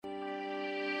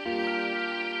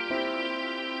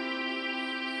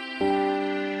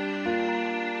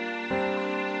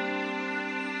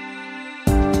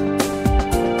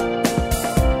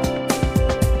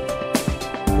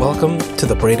Welcome to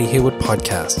the Brady Haywood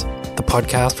Podcast, the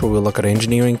podcast where we'll look at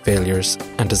engineering failures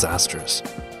and disasters.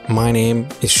 My name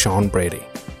is Sean Brady.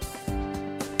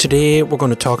 Today we're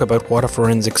going to talk about what a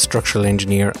forensic structural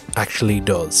engineer actually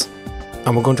does,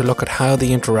 and we're going to look at how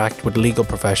they interact with legal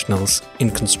professionals in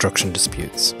construction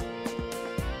disputes.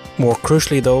 More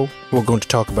crucially though, we're going to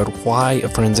talk about why a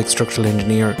forensic structural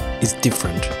engineer is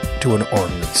different to an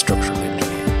ordinary structural engineer.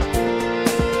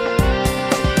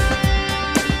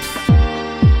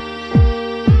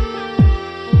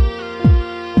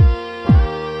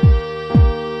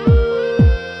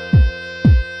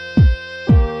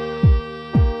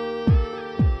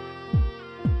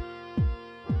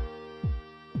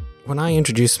 When I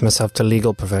introduce myself to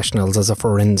legal professionals as a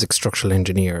forensic structural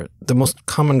engineer, the most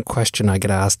common question I get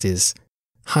asked is,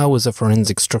 how is a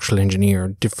forensic structural engineer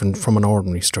different from an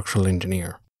ordinary structural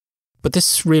engineer? But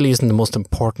this really isn't the most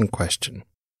important question.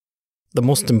 The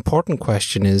most important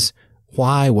question is,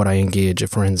 why would I engage a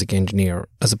forensic engineer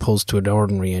as opposed to an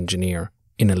ordinary engineer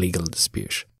in a legal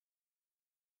dispute?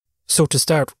 So to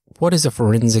start, what is a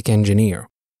forensic engineer?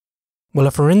 Well,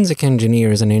 a forensic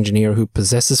engineer is an engineer who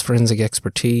possesses forensic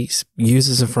expertise,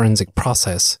 uses a forensic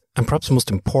process, and perhaps most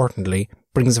importantly,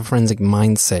 brings a forensic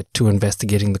mindset to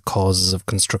investigating the causes of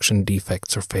construction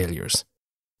defects or failures.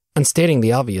 And stating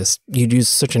the obvious, you'd use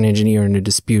such an engineer in a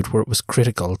dispute where it was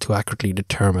critical to accurately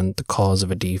determine the cause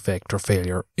of a defect or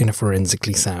failure in a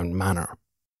forensically sound manner.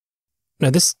 Now,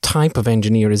 this type of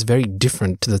engineer is very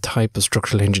different to the type of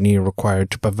structural engineer required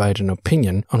to provide an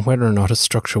opinion on whether or not a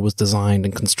structure was designed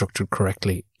and constructed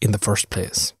correctly in the first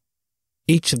place.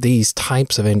 Each of these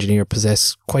types of engineer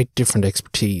possess quite different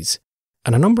expertise,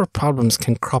 and a number of problems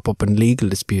can crop up in legal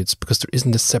disputes because there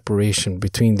isn't a separation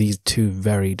between these two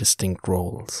very distinct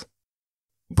roles.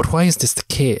 But why is this the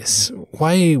case?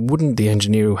 Why wouldn't the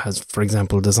engineer who has, for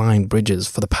example, designed bridges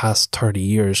for the past 30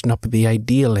 years not be the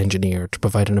ideal engineer to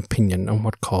provide an opinion on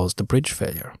what caused the bridge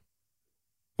failure?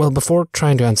 Well, before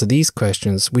trying to answer these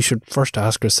questions, we should first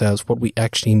ask ourselves what we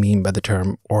actually mean by the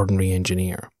term ordinary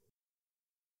engineer.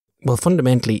 Well,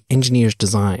 fundamentally, engineers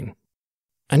design.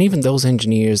 And even those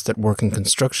engineers that work in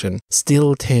construction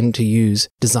still tend to use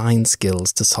design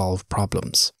skills to solve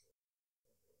problems.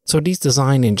 So these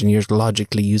design engineers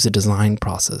logically use a design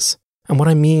process. And what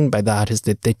I mean by that is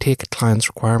that they take a client's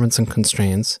requirements and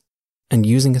constraints and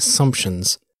using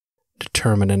assumptions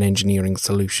determine an engineering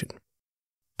solution.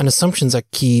 And assumptions are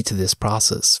key to this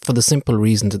process for the simple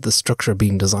reason that the structure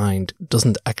being designed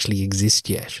doesn't actually exist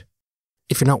yet.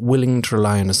 If you're not willing to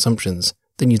rely on assumptions,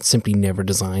 then you'd simply never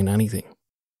design anything.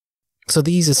 So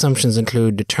these assumptions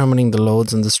include determining the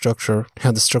loads in the structure,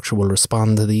 how the structure will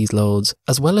respond to these loads,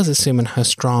 as well as assuming how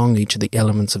strong each of the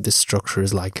elements of this structure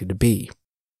is likely to be.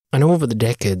 And over the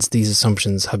decades, these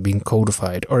assumptions have been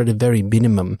codified, or at a very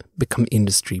minimum, become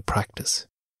industry practice.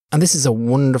 And this is a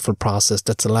wonderful process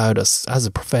that's allowed us, as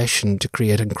a profession, to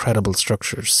create incredible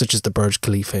structures, such as the Burj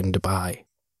Khalifa in Dubai.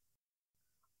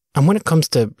 And when it comes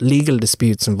to legal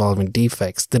disputes involving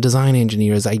defects, the design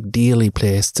engineer is ideally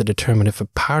placed to determine if a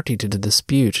party to the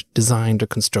dispute designed or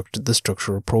constructed the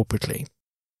structure appropriately.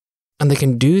 And they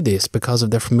can do this because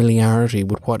of their familiarity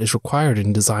with what is required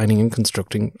in designing and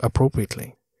constructing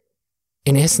appropriately.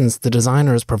 In essence, the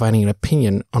designer is providing an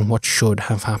opinion on what should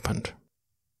have happened.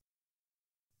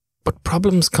 But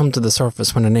problems come to the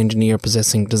surface when an engineer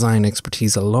possessing design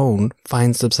expertise alone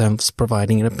finds themselves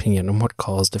providing an opinion on what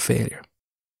caused a failure.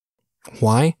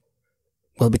 Why?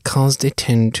 Well, because they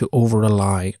tend to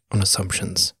over-rely on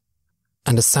assumptions.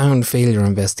 And a sound failure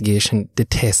investigation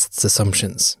detests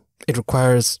assumptions. It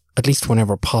requires, at least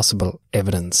whenever possible,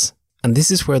 evidence. And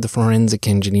this is where the forensic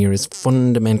engineer is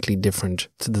fundamentally different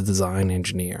to the design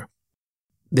engineer.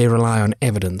 They rely on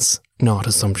evidence, not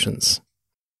assumptions.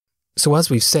 So as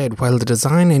we've said, while the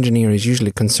design engineer is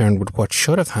usually concerned with what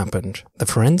should have happened, the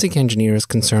forensic engineer is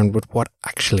concerned with what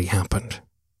actually happened.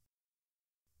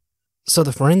 So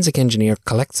the forensic engineer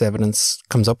collects evidence,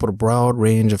 comes up with a broad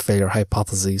range of failure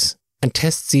hypotheses, and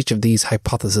tests each of these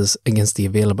hypotheses against the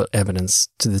available evidence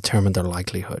to determine their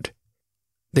likelihood.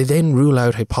 They then rule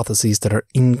out hypotheses that are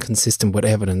inconsistent with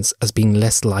evidence as being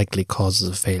less likely causes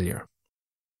of failure.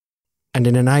 And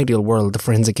in an ideal world, the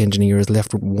forensic engineer is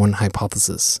left with one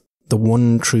hypothesis, the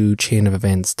one true chain of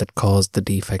events that caused the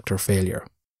defect or failure,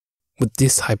 with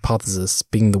this hypothesis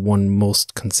being the one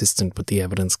most consistent with the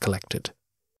evidence collected.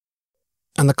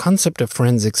 And the concept of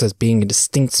forensics as being a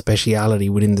distinct speciality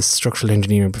within the structural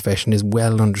engineering profession is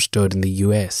well understood in the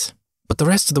US. But the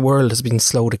rest of the world has been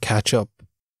slow to catch up.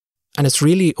 And it's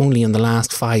really only in the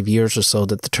last 5 years or so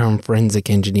that the term forensic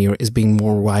engineer is being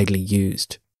more widely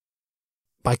used.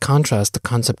 By contrast, the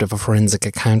concept of a forensic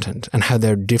accountant and how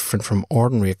they're different from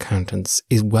ordinary accountants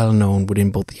is well known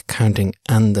within both the accounting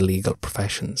and the legal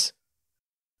professions.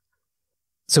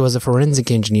 So as a forensic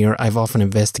engineer, I've often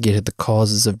investigated the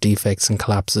causes of defects and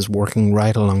collapses working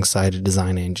right alongside a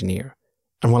design engineer.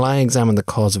 And while I examined the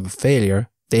cause of a failure,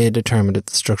 they determined if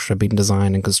the structure had been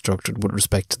designed and constructed with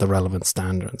respect to the relevant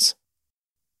standards.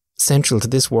 Central to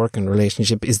this working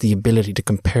relationship is the ability to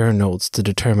compare notes to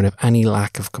determine if any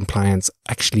lack of compliance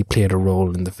actually played a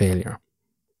role in the failure.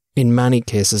 In many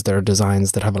cases, there are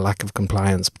designs that have a lack of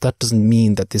compliance, but that doesn't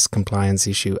mean that this compliance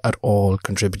issue at all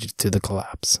contributed to the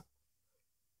collapse.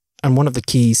 And one of the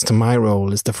keys to my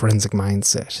role is the forensic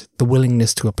mindset, the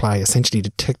willingness to apply essentially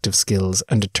detective skills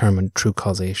and determine true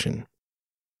causation.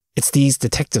 It's these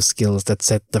detective skills that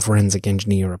set the forensic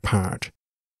engineer apart.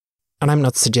 And I'm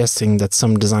not suggesting that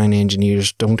some design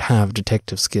engineers don't have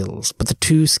detective skills, but the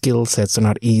two skill sets are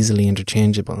not easily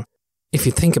interchangeable. If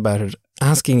you think about it,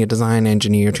 asking a design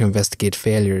engineer to investigate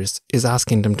failures is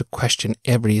asking them to question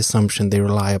every assumption they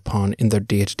rely upon in their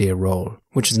day-to-day role,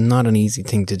 which is not an easy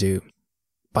thing to do.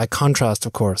 By contrast,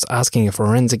 of course, asking a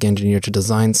forensic engineer to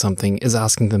design something is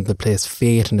asking them to place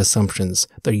faith in assumptions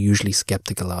they're usually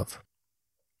skeptical of.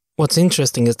 What's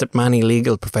interesting is that many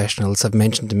legal professionals have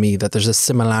mentioned to me that there's a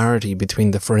similarity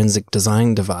between the forensic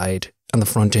design divide and the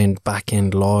front-end,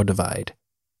 back-end law divide.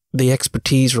 The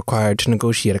expertise required to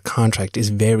negotiate a contract is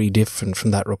very different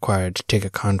from that required to take a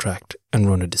contract and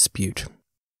run a dispute.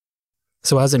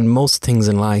 So as in most things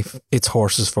in life, it's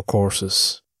horses for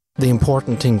courses. The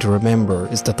important thing to remember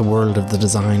is that the world of the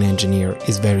design engineer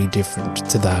is very different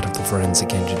to that of the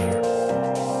forensic engineer.